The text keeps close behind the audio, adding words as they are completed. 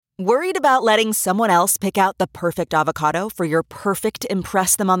Worried about letting someone else pick out the perfect avocado for your perfect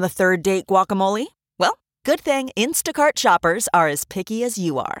impress them on the third date guacamole? Well, good thing Instacart shoppers are as picky as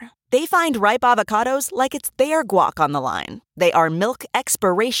you are. They find ripe avocados like it's their guac on the line. They are milk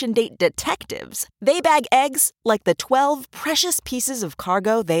expiration date detectives. They bag eggs like the 12 precious pieces of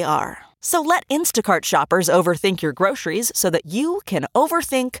cargo they are. So let Instacart shoppers overthink your groceries so that you can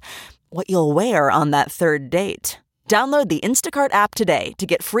overthink what you'll wear on that third date. Download the Instacart app today to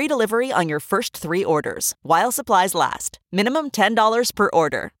get free delivery on your first 3 orders, while supplies last. Minimum $10 per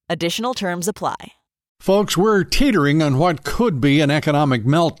order. Additional terms apply. Folks, we're teetering on what could be an economic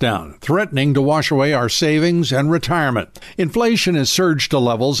meltdown, threatening to wash away our savings and retirement. Inflation has surged to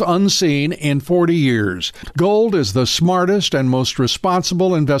levels unseen in 40 years. Gold is the smartest and most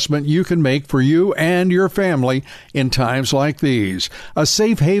responsible investment you can make for you and your family in times like these. A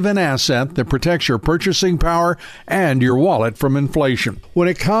safe haven asset that protects your purchasing power and your wallet from inflation. When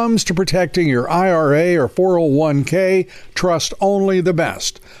it comes to protecting your IRA or 401k, trust only the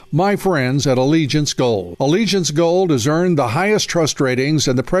best. My friends at Allegiance Gold. Allegiance Gold has earned the highest trust ratings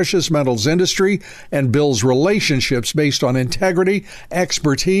in the precious metals industry and builds relationships based on integrity,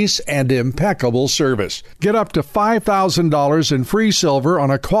 expertise, and impeccable service. Get up to $5,000 in free silver on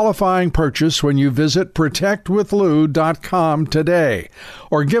a qualifying purchase when you visit protectwithlou.com today,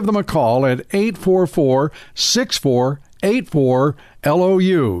 or give them a call at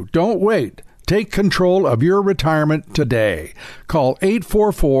 844-6484-LOU. Don't wait. Take control of your retirement today. Call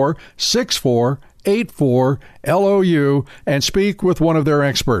 844-6484-LOU and speak with one of their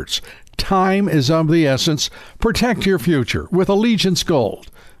experts. Time is of the essence. Protect your future with Allegiance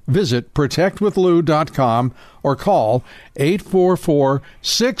Gold. Visit protectwithlou.com or call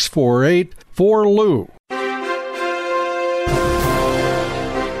 844-648-4LOU.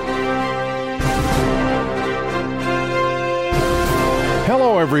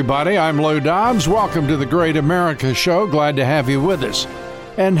 Hello, everybody. I'm Lou Dobbs. Welcome to the Great America Show. Glad to have you with us.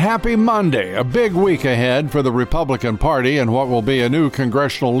 And happy Monday. A big week ahead for the Republican Party and what will be a new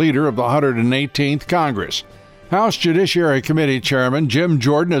congressional leader of the 118th Congress. House Judiciary Committee Chairman Jim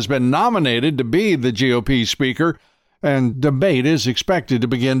Jordan has been nominated to be the GOP Speaker, and debate is expected to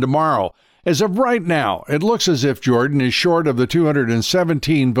begin tomorrow. As of right now, it looks as if Jordan is short of the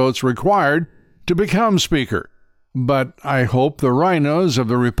 217 votes required to become Speaker. But I hope the rhinos of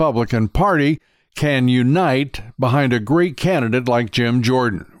the Republican Party can unite behind a great candidate like Jim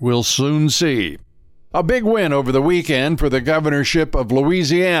Jordan. We'll soon see. A big win over the weekend for the governorship of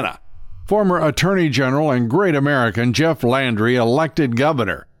Louisiana. Former Attorney General and great American Jeff Landry elected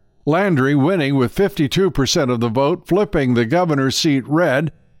governor. Landry winning with 52% of the vote, flipping the governor's seat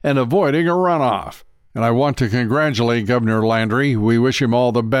red and avoiding a runoff. And I want to congratulate Governor Landry. We wish him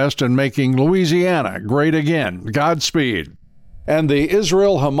all the best in making Louisiana great again. Godspeed. And the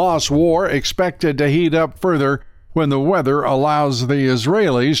Israel-Hamas war expected to heat up further when the weather allows the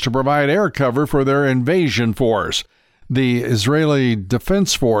Israelis to provide air cover for their invasion force. The Israeli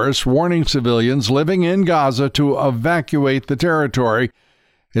Defense Force warning civilians living in Gaza to evacuate the territory.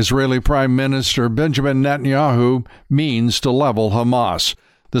 Israeli Prime Minister Benjamin Netanyahu means to level Hamas.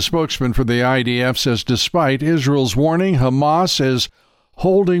 The spokesman for the IDF says despite Israel's warning, Hamas is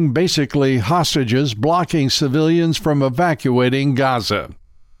holding basically hostages, blocking civilians from evacuating Gaza.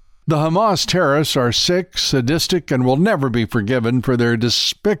 The Hamas terrorists are sick, sadistic, and will never be forgiven for their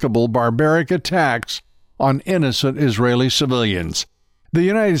despicable, barbaric attacks on innocent Israeli civilians. The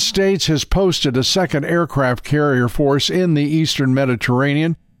United States has posted a second aircraft carrier force in the eastern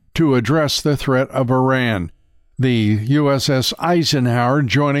Mediterranean to address the threat of Iran. The USS Eisenhower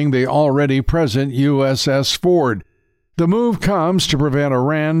joining the already present USS Ford. The move comes to prevent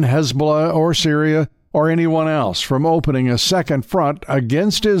Iran, Hezbollah, or Syria, or anyone else from opening a second front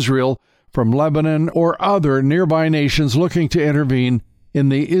against Israel from Lebanon or other nearby nations looking to intervene in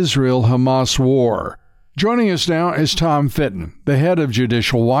the Israel-Hamas war. Joining us now is Tom Fitton, the head of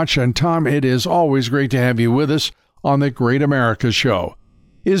Judicial Watch. And Tom, it is always great to have you with us on the Great America Show.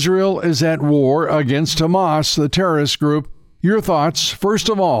 Israel is at war against Hamas, the terrorist group. Your thoughts, first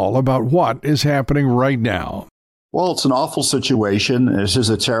of all, about what is happening right now? Well, it's an awful situation. This is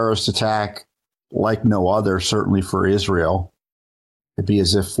a terrorist attack like no other, certainly for Israel. It'd be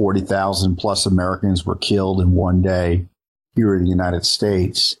as if 40,000 plus Americans were killed in one day here in the United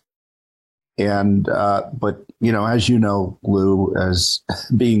States. And, but, you know, as you know, Lou, as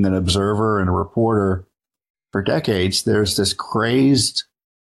being an observer and a reporter for decades, there's this crazed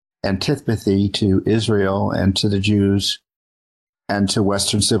antipathy to Israel and to the Jews and to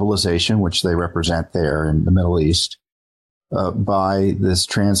Western civilization, which they represent there in the Middle East, by this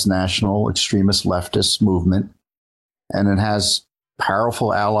transnational extremist leftist movement. And it has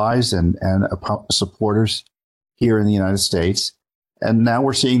powerful allies and supporters here in the United States. And now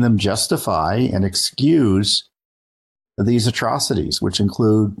we're seeing them justify and excuse these atrocities, which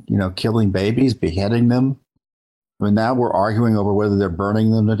include, killing babies, beheading them. I mean, now we're arguing over whether they're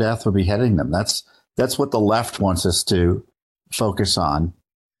burning them to death or beheading them. That's what the left wants us to focus on.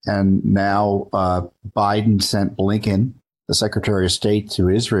 And now Biden sent Blinken, the Secretary of State, to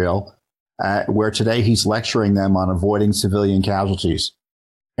Israel, where today he's lecturing them on avoiding civilian casualties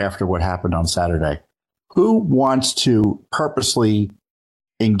after what happened on Saturday. Who wants to purposely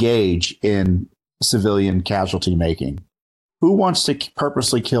engage in civilian casualty making? Who wants to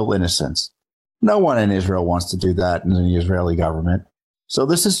purposely kill innocents? No one in Israel wants to do that in the Israeli government. So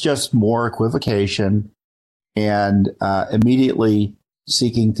this is just more equivocation and immediately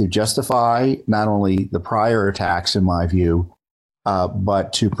seeking to justify not only the prior attacks, in my view,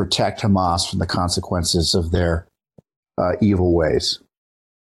 but to protect Hamas from the consequences of their evil ways.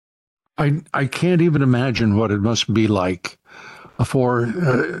 I can't even imagine what it must be like for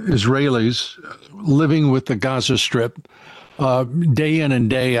Israelis living with the Gaza Strip day in and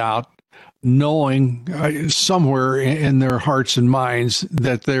day out, knowing somewhere in their hearts and minds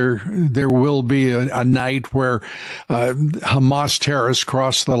that there will be a night where Hamas terrorists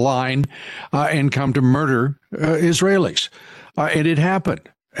cross the line and come to murder Israelis. And it happened.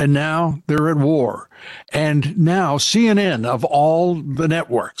 And now they're at war. And now CNN, of all the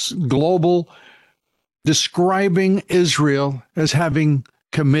networks, global, describing Israel as having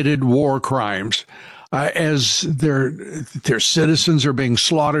committed war crimes. As their citizens are being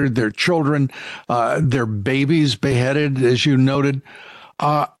slaughtered, their children, their babies beheaded, as you noted.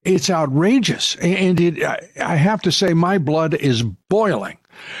 It's outrageous. And I have to say, my blood is boiling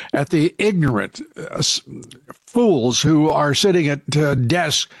at the ignorant fools who are sitting at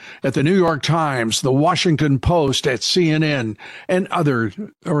desks at the New York Times, the Washington Post, at CNN, and other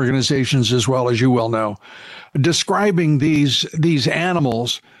organizations as well, as you well know, describing these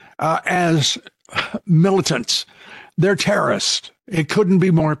animals as militants. They're terrorists. It couldn't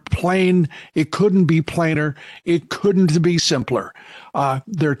be more plain. It couldn't be plainer. It couldn't be simpler.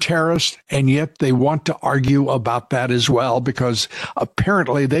 They're terrorists, and yet they want to argue about that as well, because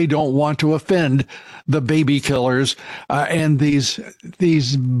apparently they don't want to offend the baby killers and these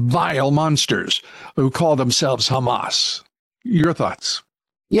vile monsters who call themselves Hamas. Your thoughts?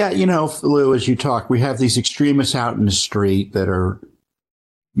 Yeah, Lou, as you talk, we have these extremists out in the street that are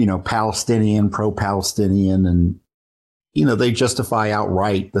Palestinian, pro-Palestinian, and, they justify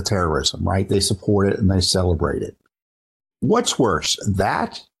outright the terrorism, right? They support it and they celebrate it. What's worse,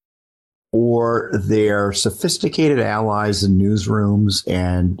 that or their sophisticated allies in newsrooms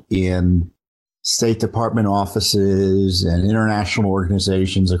and in State Department offices and international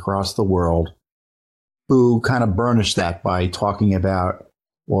organizations across the world who kind of burnish that by talking about,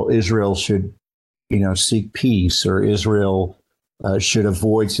 well, Israel should, seek peace, or Israel should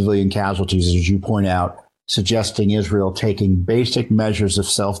avoid civilian casualties, as you point out, suggesting Israel taking basic measures of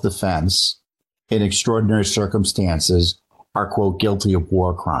self-defense in extraordinary circumstances are, quote, guilty of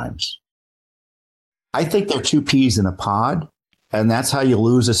war crimes. I think they're two peas in a pod, and that's how you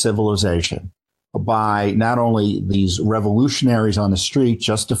lose a civilization, by not only these revolutionaries on the street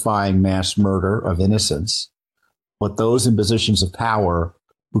justifying mass murder of innocents, but those in positions of power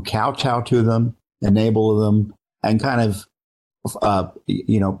who kowtow to them, enable them, and kind of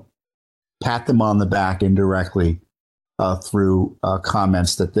pat them on the back indirectly through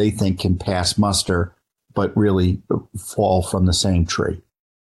comments that they think can pass muster, but really fall from the same tree.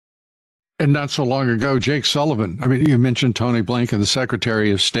 And not so long ago, Jake Sullivan, you mentioned Tony Blinken, the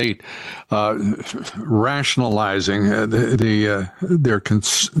Secretary of State, rationalizing their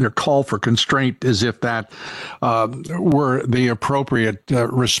call for constraint as if that were the appropriate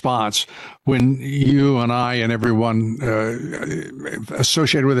response, when you and I and everyone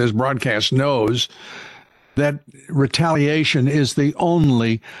associated with this broadcast knows that retaliation is the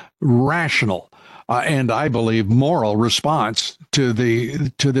only rational and I believe moral response to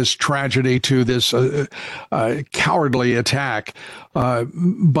this tragedy, to this cowardly attack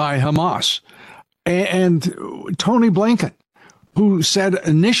by Hamas. And Tony Blinken, who said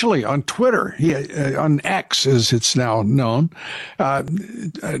initially on Twitter, on X as it's now known,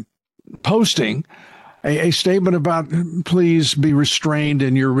 posting a statement about, please be restrained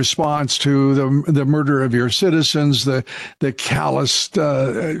in your response to the murder of your citizens, the calloused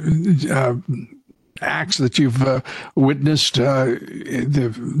acts that you've witnessed,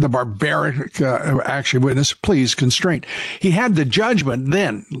 the barbaric acts you witnessed, please constrain. He had the judgment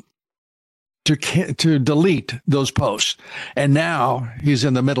then, to delete those posts. And now he's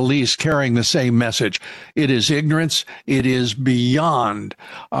in the Middle East carrying the same message. It is ignorance. It is beyond.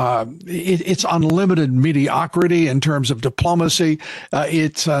 It's unlimited mediocrity in terms of diplomacy.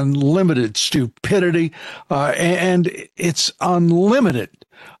 It's unlimited stupidity. And it's unlimited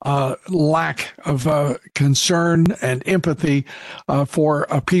lack of concern and empathy for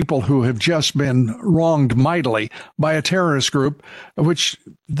a people who have just been wronged mightily by a terrorist group, which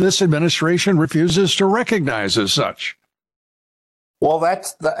this administration refuses to recognize as such. Well,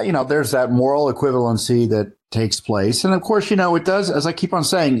 there's that moral equivalency that takes place. And of course, it does, as I keep on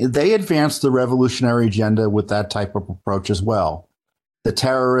saying, they advance the revolutionary agenda with that type of approach as well. The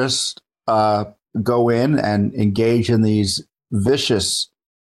terrorists go in and engage in these vicious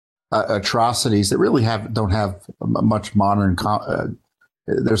atrocities that really don't have much modern.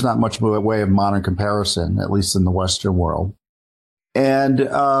 There's not much of a way of modern comparison, at least in the Western world. And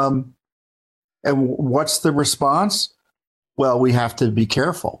what's the response? Well, we have to be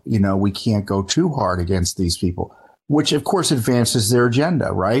careful. We can't go too hard against these people, which of course advances their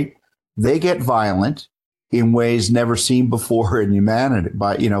agenda, right? They get violent in ways never seen before in humanity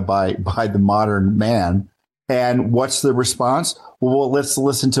by the modern man. And what's the response? Well, let's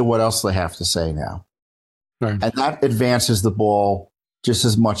listen to what else they have to say now. Right. And that advances the ball just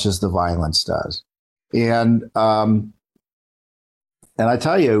as much as the violence does. And I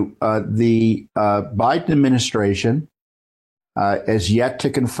tell you, the Biden administration is yet to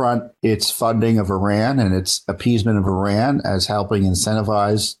confront its funding of Iran and its appeasement of Iran as helping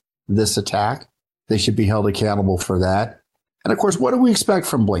incentivize this attack. They should be held accountable for that. And of course, what do we expect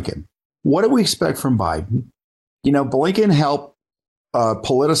from Blinken? What do we expect from Biden? Blinken helped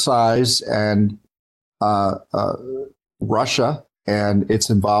politicize and Russia and its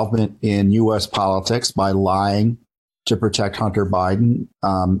involvement in U.S. politics by lying to protect Hunter Biden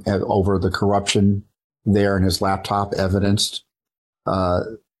over the corruption there in his laptop evidenced,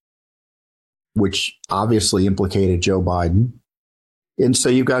 which obviously implicated Joe Biden. And so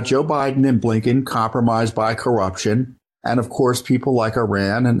you've got Joe Biden and Blinken compromised by corruption. And of course, people like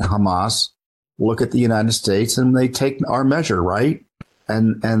Iran and Hamas look at the United States and they take our measure, right?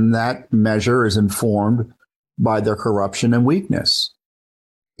 And that measure is informed by their corruption and weakness.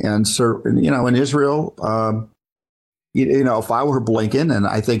 And so, in Israel, if I were Blinken, and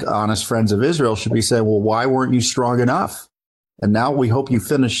I think honest friends of Israel should be saying, well, why weren't you strong enough? And now we hope you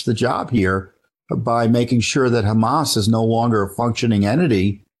finish the job here by making sure that Hamas is no longer a functioning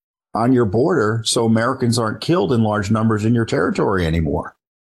entity on your border, so Americans aren't killed in large numbers in your territory anymore.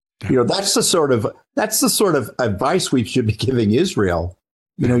 That's the sort of advice we should be giving Israel.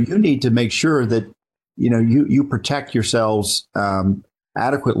 You need to make sure that, you protect yourselves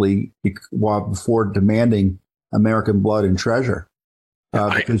adequately before demanding American blood and treasure,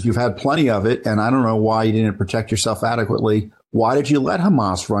 because you've had plenty of it. And I don't know why you didn't protect yourself adequately. Why did you let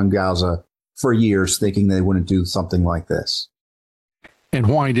Hamas run Gaza for years thinking they wouldn't do something like this? And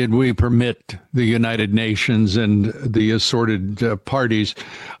why did we permit the United Nations and the assorted parties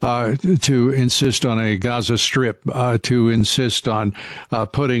to insist on a Gaza Strip, to insist on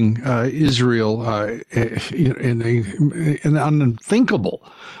putting Israel in an unthinkable,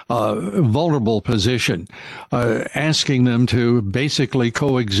 vulnerable position, asking them to basically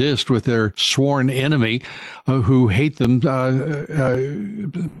coexist with their sworn enemy who hate them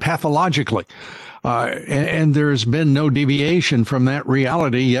pathologically? And there's been no deviation from that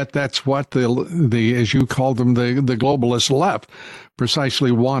reality, yet that's what the as you call them, the globalist left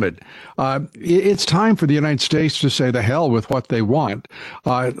precisely wanted. It's time for the United States to say the hell with what they want.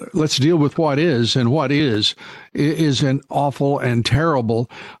 Let's deal with what is, and what is an awful and terrible,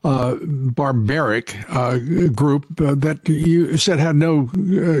 barbaric group that you said had no,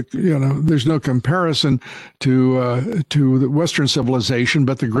 there's no comparison to the Western civilization,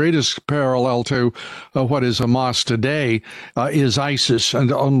 but the greatest parallel to what is Hamas today is ISIS,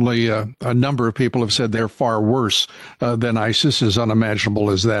 and only a number of people have said they're far worse than ISIS, as unimaginable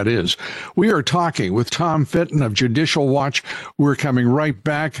as that is. We are talking with Tom Fitton of Judicial Watch. We're coming right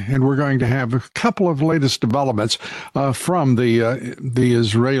back, and we're going to have a couple of latest developments from the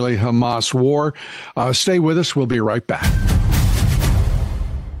Israeli-Hamas war. Stay with us. We'll be right back.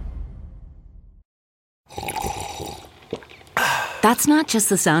 That's not just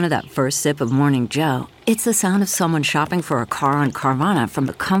the sound of that first sip of Morning Joe. It's the sound of someone shopping for a car on Carvana from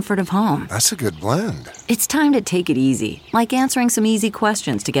the comfort of home. That's a good blend. It's time to take it easy, like answering some easy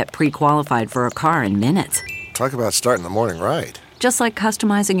questions to get pre-qualified for a car in minutes. Talk about starting the morning right. Just like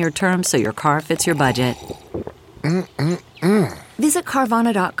customizing your terms so your car fits your budget. Visit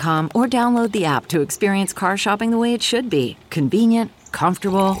Carvana.com or download the app to experience car shopping the way it should be. Convenient,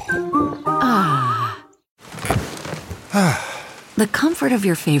 Comfortable? Ah. The comfort of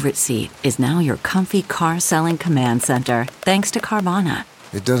your favorite seat is now your comfy car selling command center, thanks to Carvana.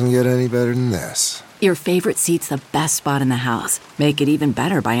 It doesn't get any better than this. Your favorite seat's the best spot in the house. Make it even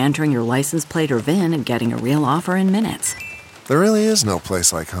better by entering your license plate or VIN and getting a real offer in minutes. There really is no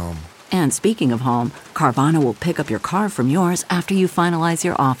place like home. And speaking of home, Carvana will pick up your car from yours after you finalize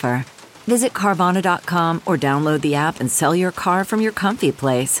your offer. Visit Carvana.com or download the app and sell your car from your comfy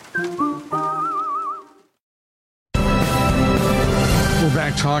place. We're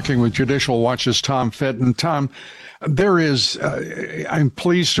back talking with Judicial Watch's Tom Fitton. Tom, there is, I'm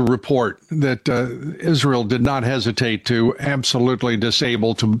pleased to report that Israel did not hesitate to absolutely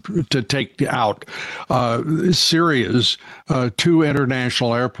disable, to take out Syria's two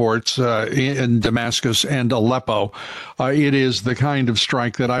international airports in Damascus and Aleppo. It is the kind of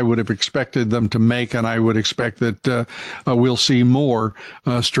strike that I would have expected them to make, and I would expect that we'll see more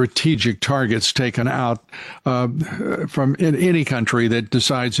strategic targets taken out from any country that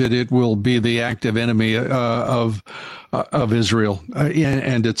decides that it will be the active enemy of Israel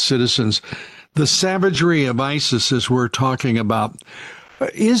and its citizens. The savagery of ISIS, as we're talking about,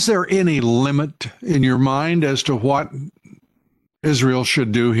 is there any limit in your mind as to what Israel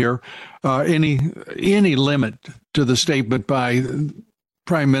should do here? Any limit to the statement by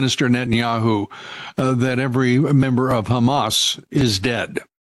Prime Minister Netanyahu that every member of Hamas is dead?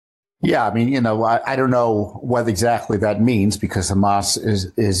 Yeah, I mean, I don't know what exactly that means, because Hamas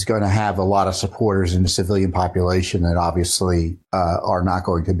is going to have a lot of supporters in the civilian population that obviously are not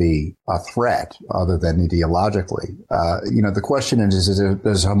going to be a threat other than ideologically. The question is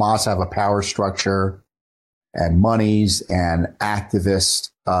does Hamas have a power structure and monies and activists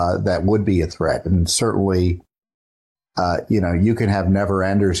that would be a threat? And certainly, you can have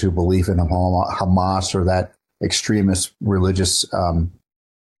never-enders who believe in Hamas or that extremist religious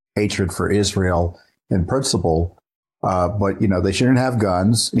hatred for Israel in principle, but they shouldn't have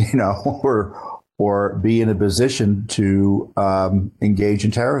guns, or be in a position to engage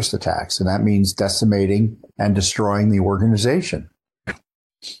in terrorist attacks, and that means decimating and destroying the organization.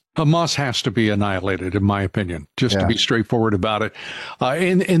 Hamas has to be annihilated, in my opinion, just to be straightforward about it.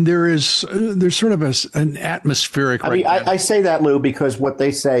 And there's sort of an atmospheric. I say that, Lou, because what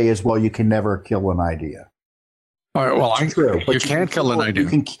they say is, well, you can never kill an idea. True, you can't kill an idea.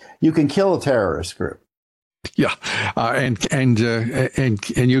 You can kill a terrorist group. Yeah, and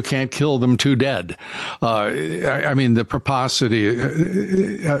you can't kill them too dead. I mean, the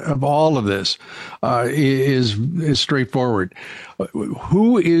precocity of all of this is straightforward.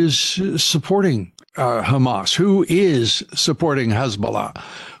 Who is supporting Hamas? Who is supporting Hezbollah?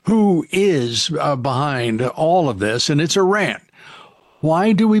 Who is behind all of this? And it's Iran.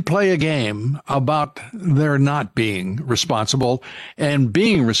 Why do we play a game about their not being responsible and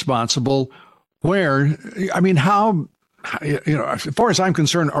being responsible where, how, as far as I'm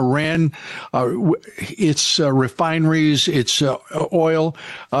concerned, Iran, its refineries, its oil,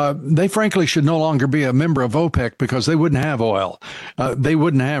 they frankly should no longer be a member of OPEC, because they wouldn't have oil. They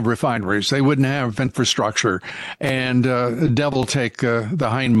wouldn't have refineries. They wouldn't have infrastructure. And devil take the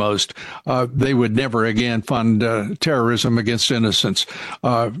hindmost. They would never again fund terrorism against innocents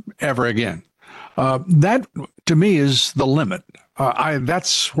ever again. That, to me, is the limit.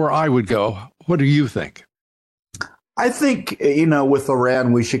 That's where I would go. What do you think? I think, with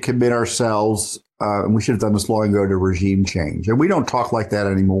Iran, we should commit ourselves, and we should have done this long ago, to regime change. And we don't talk like that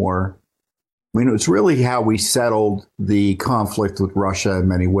anymore. I mean, it's really how we settled the conflict with Russia in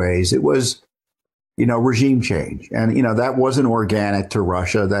many ways. It was, regime change. And, that wasn't organic to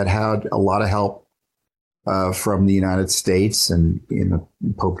Russia. That had a lot of help from the United States and,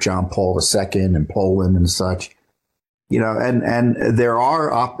 Pope John Paul II and Poland and such. And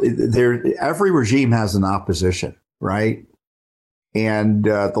every regime has an opposition. Right. And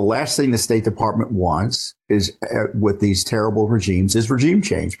the last thing the State Department wants is with these terrible regimes is regime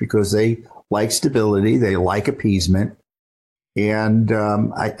change, because they like stability. They like appeasement. And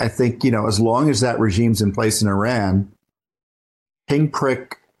I think, as long as that regime's in place in Iran,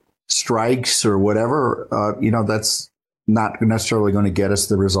 pinprick strikes or whatever, that's not necessarily going to get us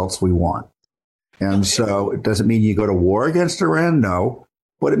the results we want. And so it doesn't mean you go to war against Iran. No.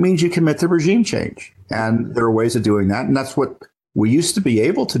 But it means you commit to regime change. And there are ways of doing that. And that's what we used to be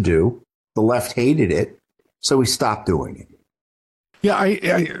able to do. The left hated it, so we stopped doing it. Yeah,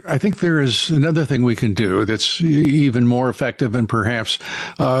 I think there is another thing we can do that's even more effective and perhaps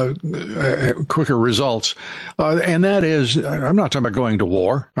quicker results. And that is, I'm not talking about going to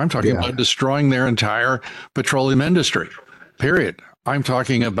war. I'm talking about destroying their entire petroleum industry, period. I'm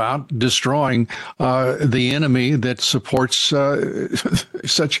talking about destroying the enemy that supports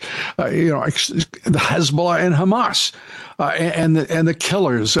such, the Hezbollah and Hamas, and the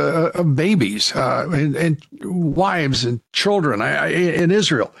killers of babies and wives and children in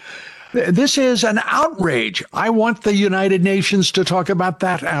Israel. This is an outrage. I want the United Nations to talk about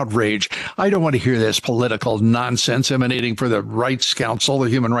that outrage. I don't want to hear this political nonsense emanating from the Rights Council, the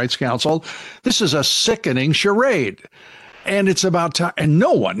Human Rights Council. This is a sickening charade. And it's about time. And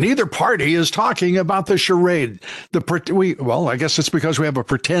neither party is talking about the charade. I guess it's because we have a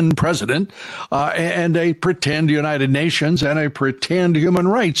pretend president and a pretend United Nations and a pretend Human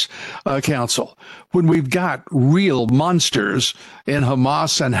Rights Council. When we've got real monsters in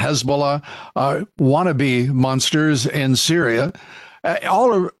Hamas and Hezbollah, wannabe monsters in Syria,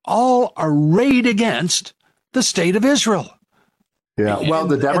 all arrayed against the state of Israel. Yeah, well,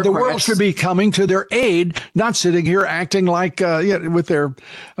 the Democrats... The world should be coming to their aid, not sitting here acting like, with their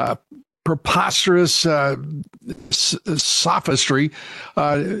preposterous sophistry,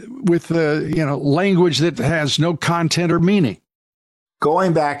 with language that has no content or meaning.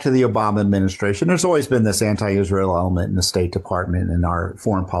 Going back to the Obama administration, there's always been this anti-Israel element in the State Department and our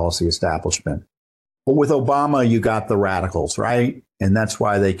foreign policy establishment. But with Obama, you got the radicals, right? And that's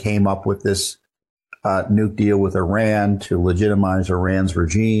why they came up with this nuke deal with Iran to legitimize Iran's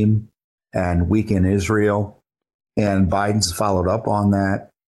regime and weaken Israel. And Biden's followed up on that.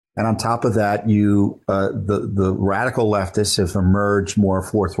 And on top of that, the radical leftists have emerged more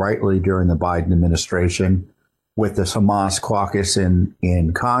forthrightly during the Biden administration with this Hamas caucus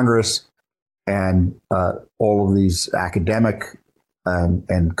in Congress and all of these academic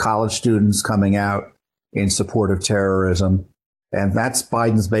and college students coming out in support of terrorism. And that's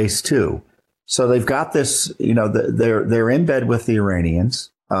Biden's base, too. So they've got this, they're in bed with the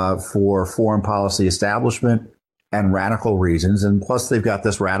Iranians for foreign policy establishment and radical reasons. And plus, they've got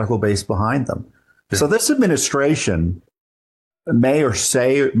this radical base behind them. Yeah. So this administration may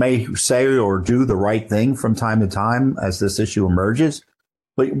say or do the right thing from time to time as this issue emerges.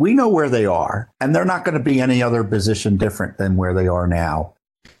 But we know where they are, and they're not going to be any other position different than where they are now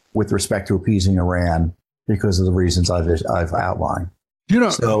with respect to appeasing Iran because of the reasons I've outlined.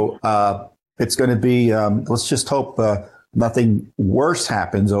 So it's going to be, let's just hope nothing worse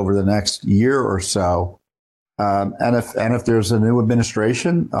happens over the next year or so. And if there's a new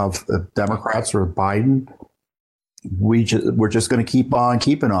administration of Democrats or Biden, we're just going to keep on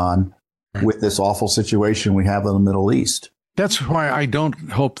keeping on with this awful situation we have in the Middle East. That's why I don't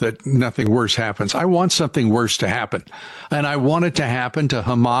hope that nothing worse happens. I want something worse to happen. And I want it to happen to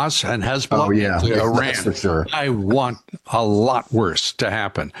Hamas and Hezbollah and to Iran. That's for sure. I want a lot worse to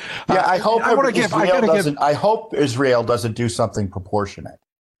happen. Yeah, I hope Israel doesn't do something proportionate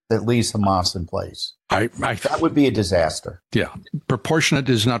that leaves Hamas in place. That would be a disaster. Yeah, proportionate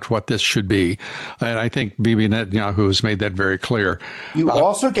is not what this should be. And I think Bibi Netanyahu has made that very clear. You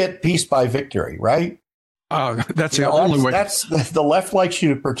also get peace by victory, right? That's the only way. That's the left likes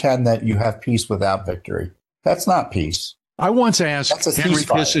you to pretend that you have peace without victory. That's not peace. I once asked Henry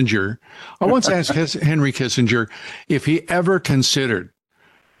Kissinger if he ever considered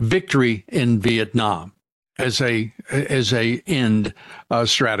victory in Vietnam as a end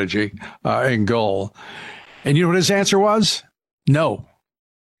strategy and goal. And you know what his answer was? No.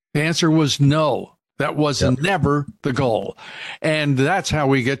 The answer was no. That was never the goal. And that's how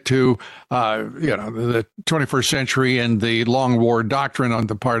we get to, the 21st century and the long war doctrine on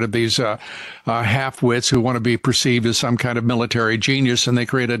the part of these half-wits who want to be perceived as some kind of military genius. And they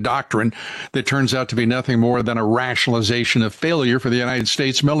create a doctrine that turns out to be nothing more than a rationalization of failure for the United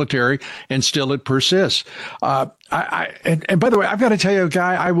States military. And still it persists. And by the way, I've got to tell you a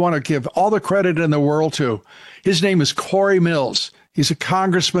guy I want to give all the credit in the world to. His name is Corey Mills. He's a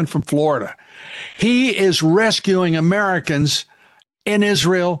congressman from Florida. He is rescuing Americans in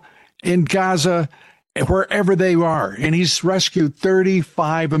Israel, in Gaza, wherever they are. And he's rescued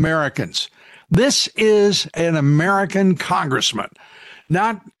 35 Americans. This is an American congressman,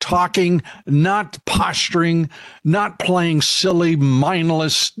 not talking, not posturing, not playing silly,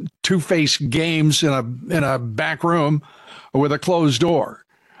 mindless, two-faced games in a back room with a closed door.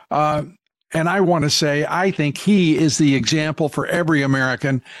 And I want to say, I think he is the example for every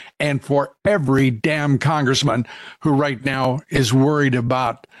American and for every damn congressman who right now is worried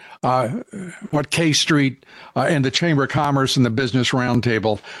about what K Street and the Chamber of Commerce and the Business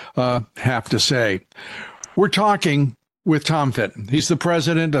Roundtable have to say. We're talking with Tom Fitton. He's the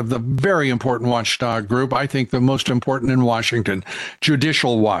president of the very important watchdog group, I think the most important in Washington,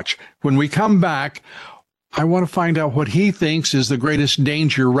 Judicial Watch. When we come back, I want to find out what he thinks is the greatest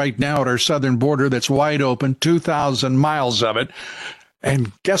danger right now at our southern border that's wide open, 2,000 miles of it.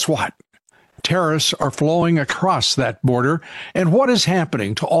 And guess what? Terrorists are flowing across that border. And what is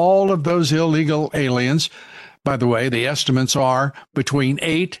happening to all of those illegal aliens? By the way, the estimates are between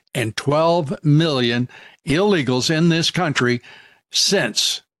 8 and 12 million illegals in this country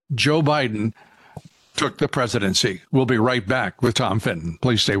since Joe Biden took the presidency. We'll be right back with Tom Fenton.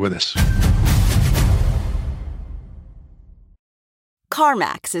 Please stay with us.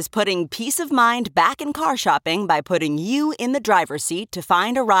 CarMax is putting peace of mind back in car shopping by putting you in the driver's seat to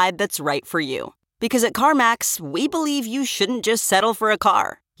find a ride that's right for you. Because at CarMax, we believe you shouldn't just settle for a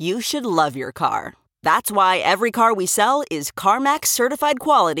car. You should love your car. That's why every car we sell is CarMax certified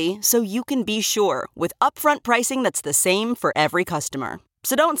quality, so you can be sure with upfront pricing that's the same for every customer.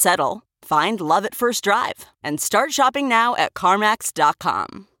 So don't settle. Find love at first drive and start shopping now at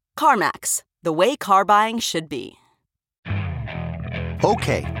CarMax.com. CarMax, the way car buying should be.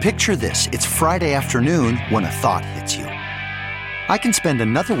 Okay, picture this. It's Friday afternoon when a thought hits you. I can spend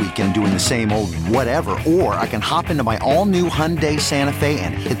another weekend doing the same old whatever, or I can hop into my all-new Hyundai Santa Fe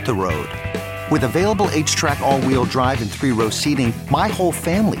and hit the road. With available H-Track all-wheel drive and 3-row seating, my whole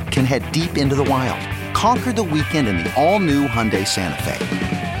family can head deep into the wild. Conquer the weekend in the all-new Hyundai Santa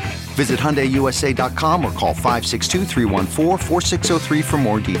Fe. Visit HyundaiUSA.com or call 562-314-4603 for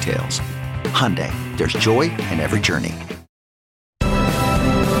more details. Hyundai, there's joy in every journey.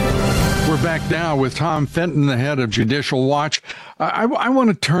 We're back now with Tom Fenton, the head of Judicial Watch. I want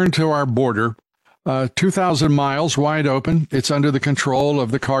to turn to our border. 2,000 miles wide open. It's under the control of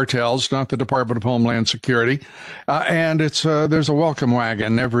the cartels, not the Department of Homeland Security. And it's there's a welcome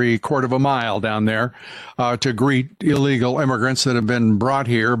wagon every quarter of a mile down there to greet illegal immigrants that have been brought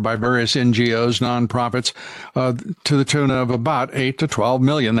here by various NGOs, nonprofits, to the tune of about 8 to 12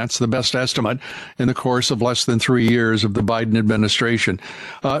 million. That's the best estimate in the course of less than 3 years of the Biden administration.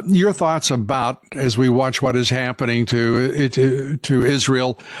 Your thoughts about, as we watch what is happening to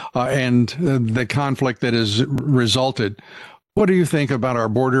Israel and the conflict that has resulted. What do you think about our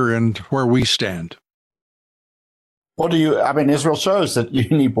border and where we stand? Israel shows that you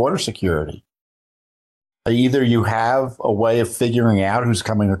need border security. Either you have a way of figuring out who's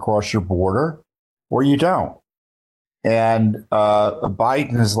coming across your border or you don't. And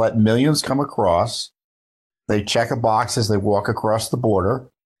Biden has let millions come across. They check a box as they walk across the border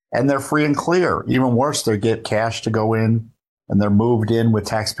and they're free and clear. Even worse, they get cash to go in and they're moved in with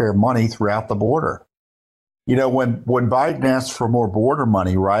taxpayer money throughout the border. You know, when Biden asks for more border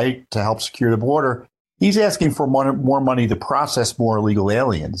money, right, to help secure the border, he's asking for more money to process more illegal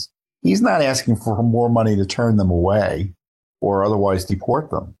aliens. He's not asking for more money to turn them away or otherwise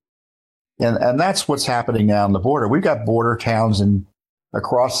deport them. And that's what's happening now on the border. We've got border towns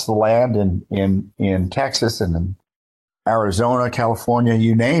across the land in Texas and in Arizona, California,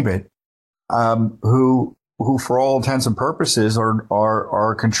 you name it, who for all intents and purposes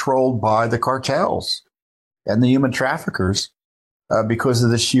are controlled by the cartels and the human traffickers because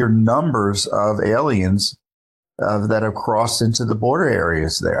of the sheer numbers of aliens that have crossed into the border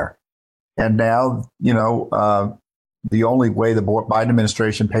areas there. And now, you know, the only way the Biden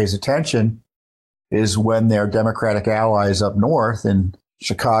administration pays attention is when their Democratic allies up north in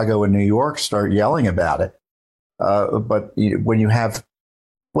Chicago and New York start yelling about it. But when you have,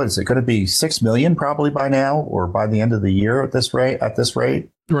 what is it going to be, 6 million probably by now or by the end of the year at this rate?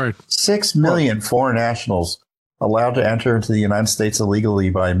 Right. 6 million foreign nationals allowed to enter into the United States illegally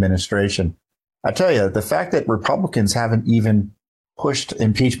by administration. I tell you, the fact that Republicans haven't even pushed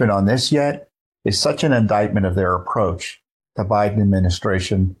impeachment on this yet is such an indictment of their approach to Biden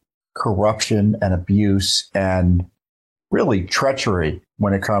administration, corruption and abuse and really treachery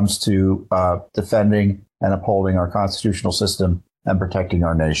when it comes to defending and upholding our constitutional system and protecting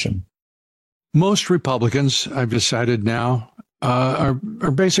our nation. Most Republicans, I've decided now, are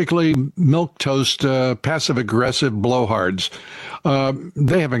basically milquetoast, passive-aggressive blowhards.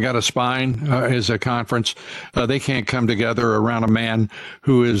 They haven't got a spine as a conference. They can't come together around a man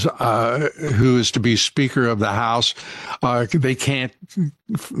who is to be Speaker of the House. They can't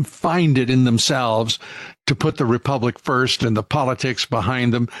find it in themselves to put the republic first and the politics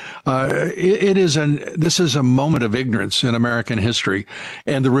behind them. This is a moment of ignorance in American history,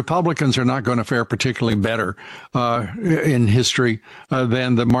 and the Republicans are not going to fare particularly better in history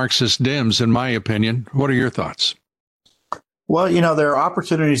than the Marxist Dems, in my opinion. What are your thoughts? Well, you know, there are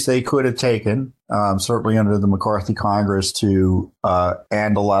opportunities they could have taken, certainly under the McCarthy Congress, to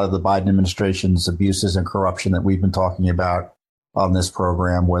end a lot of the Biden administration's abuses and corruption that we've been talking about on this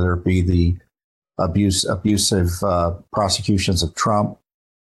program, whether it be the abusive prosecutions of Trump,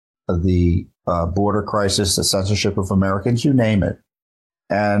 the border crisis, the censorship of Americans, you name it.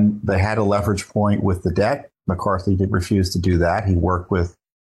 And they had a leverage point with the debt. McCarthy did refuse to do that. He worked with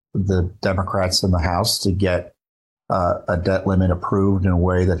the Democrats in the House to get a debt limit approved in a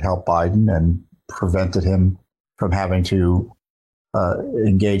way that helped Biden and prevented him from having to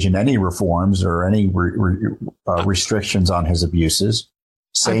engage in any reforms or any restrictions on his abuses.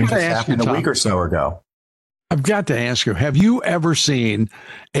 Same just happened a week or so ago. I've got to ask you, have you ever seen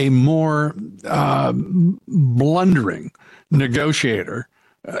a more blundering negotiator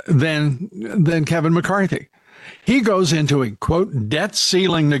than Kevin McCarthy? He goes into a, quote, debt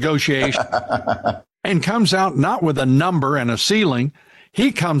ceiling negotiation and comes out not with a number and a ceiling.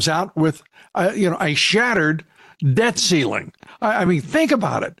 He comes out with, a shattered debt ceiling. I mean, think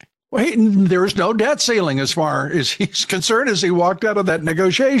about it. There's no debt ceiling as far as he's concerned as he walked out of that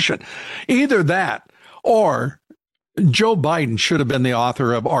negotiation. Either that or Joe Biden should have been the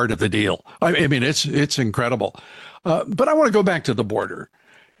author of Art of the Deal. I mean, it's incredible. But I want to go back to the border.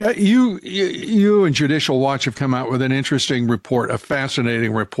 You and Judicial Watch have come out with an interesting report, a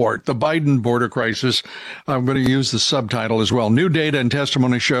fascinating report, the Biden border crisis. I'm going to use the subtitle as well. New data and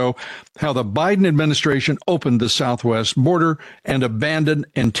testimony show how the Biden administration opened the southwest border and abandoned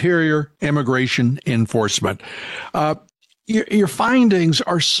interior immigration enforcement. Your findings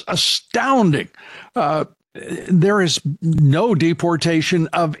are astounding. There is no deportation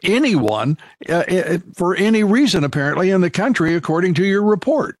of anyone for any reason, apparently, in the country, according to your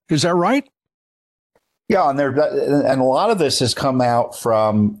report. Is that right? Yeah, and a lot of this has come out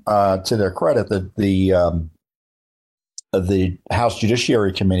from, to their credit, the House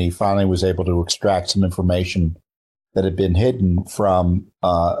Judiciary Committee finally was able to extract some information that had been hidden from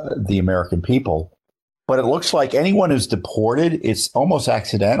the American people. But it looks like anyone who's deported, it's almost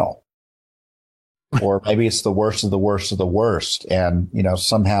accidental. Or maybe it's the worst of the worst of the worst. And,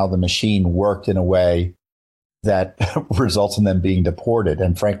 somehow the machine worked in a way that results in them being deported.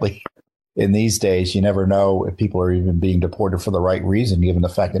 And frankly, in these days, you never know if people are even being deported for the right reason, given the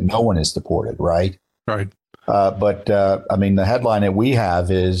fact that no one is deported, right? Right. But the headline that we have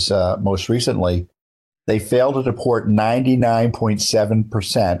is most recently, they failed to deport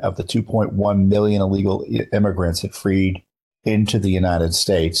 99.7% of the 2.1 million illegal immigrants that freed into the United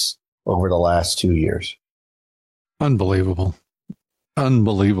States over the last 2 years. Unbelievable.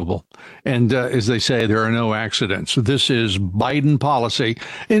 And as they say, there are no accidents. This is Biden policy.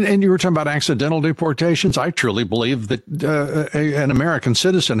 And you were talking about accidental deportations. I truly believe that an American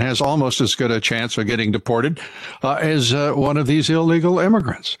citizen has almost as good a chance of getting deported as one of these illegal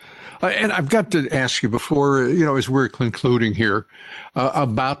immigrants. And I've got to ask you before, as we're concluding here,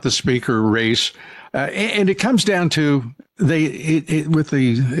 about the speaker race. And it comes down to with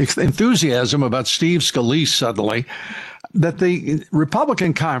the enthusiasm about Steve Scalise suddenly, that the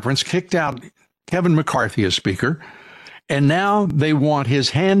Republican conference kicked out Kevin McCarthy as speaker, and now they want his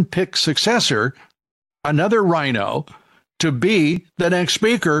hand-picked successor, another rhino, to be the next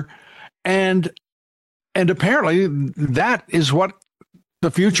speaker. And apparently that is what the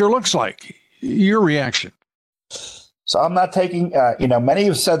future looks like. Your reaction? So I'm not taking, many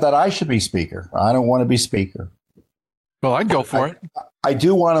have said that I should be speaker. I don't want to be speaker. Well, I'd go for it. I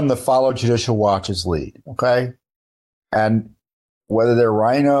do want them to follow Judicial Watch's lead, okay? And whether they're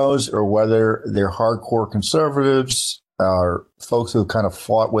rhinos or whether they're hardcore conservatives or folks who kind of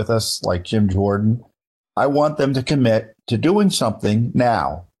fought with us like Jim Jordan, I want them to commit to doing something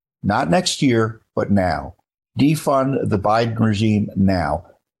now, not next year, but now. Defund the Biden regime now.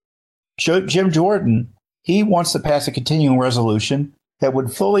 Jim Jordan, he wants to pass a continuing resolution that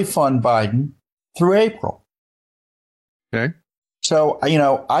would fully fund Biden through April. Okay. So,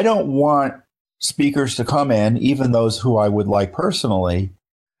 I don't want speakers to come in, even those who I would like personally,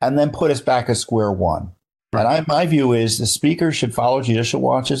 and then put us back at square one. Right. And my view is the speaker should follow Judicial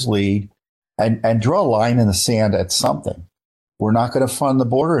Watch's lead and draw a line in the sand at something. We're not going to fund the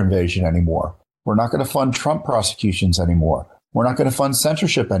border invasion anymore. We're not going to fund Trump prosecutions anymore. We're not going to fund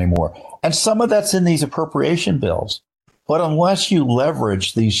censorship anymore. And some of that's in these appropriation bills. But unless you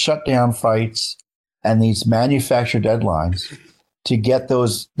leverage these shutdown fights and these manufactured deadlines to get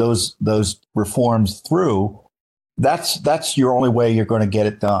those reforms through, that's your only way you're going to get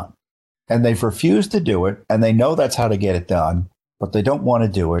it done. And they've refused to do it, and they know that's how to get it done, but they don't want to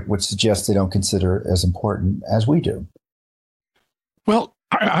do it, which suggests they don't consider it as important as we do. Well,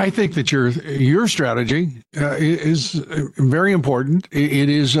 I think that your strategy is very important. It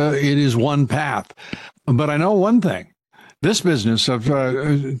is one path, but I know one thing. This business of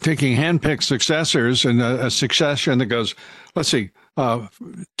taking handpicked successors and a succession that goes, let's see,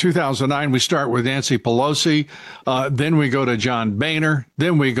 2009, we start with Nancy Pelosi, then we go to John Boehner,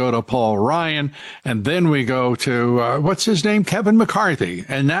 then we go to Paul Ryan, and then we go to, what's his name, Kevin McCarthy.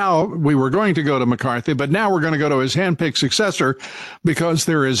 And now we were going to go to McCarthy, but now we're going to go to his handpicked successor because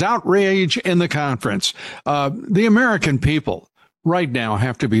there is outrage in the conference. The American people right now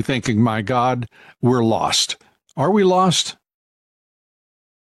have to be thinking, my God, we're lost. Are we lost?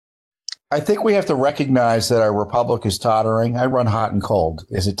 I think we have to recognize that our republic is tottering. I run hot and cold.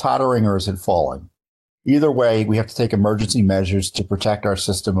 Is it tottering or is it falling? Either way, we have to take emergency measures to protect our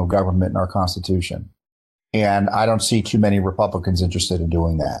system of government and our Constitution. And I don't see too many Republicans interested in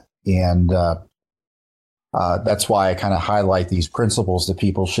doing that. And that's why I kind of highlight these principles that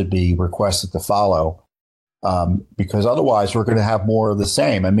people should be requested to follow, because otherwise we're going to have more of the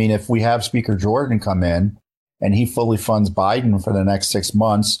same. I mean, if we have Speaker Jordan come in and he fully funds Biden for the next 6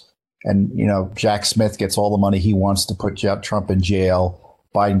 months, and, you know, Jack Smith gets all the money he wants to put Trump in jail.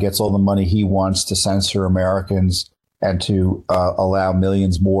 Biden gets all the money he wants to censor Americans and to allow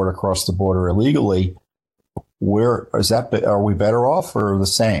millions more to cross the border illegally. Are we better off or the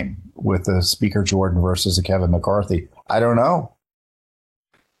same with the Speaker Jordan versus a Kevin McCarthy? I don't know.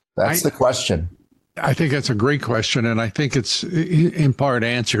 That's the question. I think that's a great question, and I think it's in part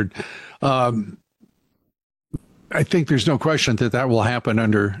answered. I think there's no question that will happen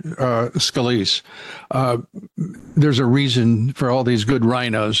under Scalise. There's a reason for all these good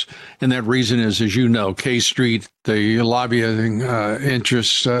rhinos, and that reason is, as you know, K Street, the lobbying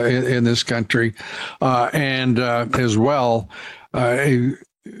interests in this country, and as well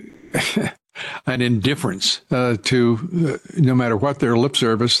an indifference to no matter what their lip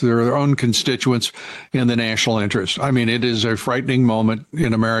service, their own constituents in the national interest. I mean, it is a frightening moment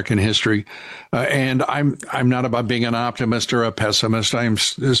in American history, and I'm not about being an optimist or a pessimist. I'm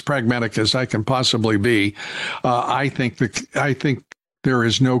as pragmatic as I can possibly be. I think there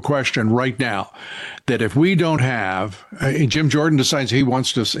is no question right now that if we don't have, Jim Jordan decides he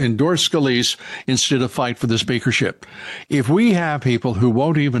wants to endorse Scalise instead of fight for the speakership. If we have people who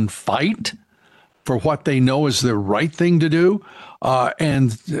won't even fight for what they know is the right thing to do,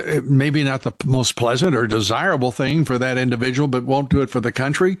 and maybe not the most pleasant or desirable thing for that individual, but won't do it for the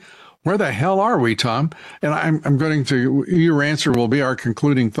country, where the hell are we, Tom? And I'm going to, your answer will be our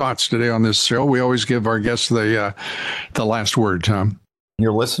concluding thoughts today on this show. We always give our guests the last word, Tom.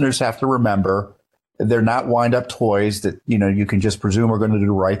 Your listeners have to remember they're not wind-up toys that, you know, you can just presume are going to do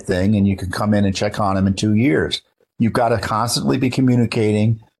the right thing and you can come in and check on them in 2 years. You've got to constantly be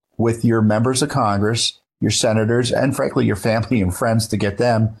communicating with your members of Congress, your senators, and frankly, your family and friends to get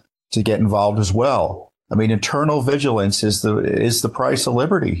them to get involved as well. I mean, internal vigilance is the price of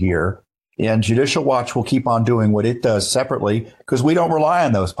liberty here. And Judicial Watch will keep on doing what it does separately because we don't rely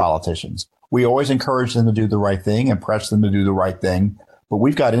on those politicians. We always encourage them to do the right thing and press them to do the right thing. But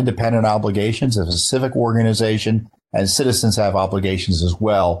we've got independent obligations as a civic organization, and citizens have obligations as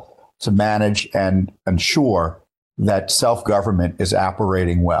well to manage and ensure that self-government is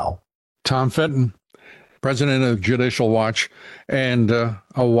operating well. Tom Fitton, president of Judicial Watch, and a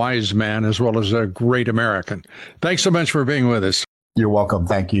wise man as well as a great American. Thanks so much for being with us. You're welcome.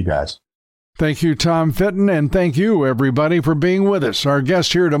 Thank you, guys. Thank you, Tom Fitton, and thank you, everybody, for being with us. Our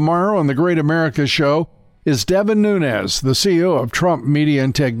guest here tomorrow on The Great America Show is Devin Nunes, the CEO of Trump Media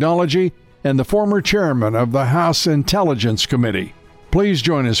and Technology and the former chairman of the House Intelligence Committee. Please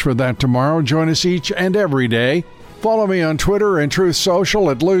join us for that tomorrow. Join us each and every day. Follow me on Twitter and Truth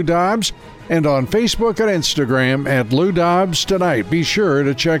Social at Lou Dobbs and on Facebook and Instagram at Lou Dobbs Tonight. Be sure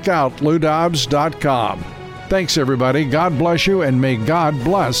to check out LouDobbs.com. Thanks, everybody. God bless you, and may God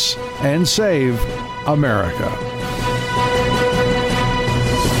bless and save America.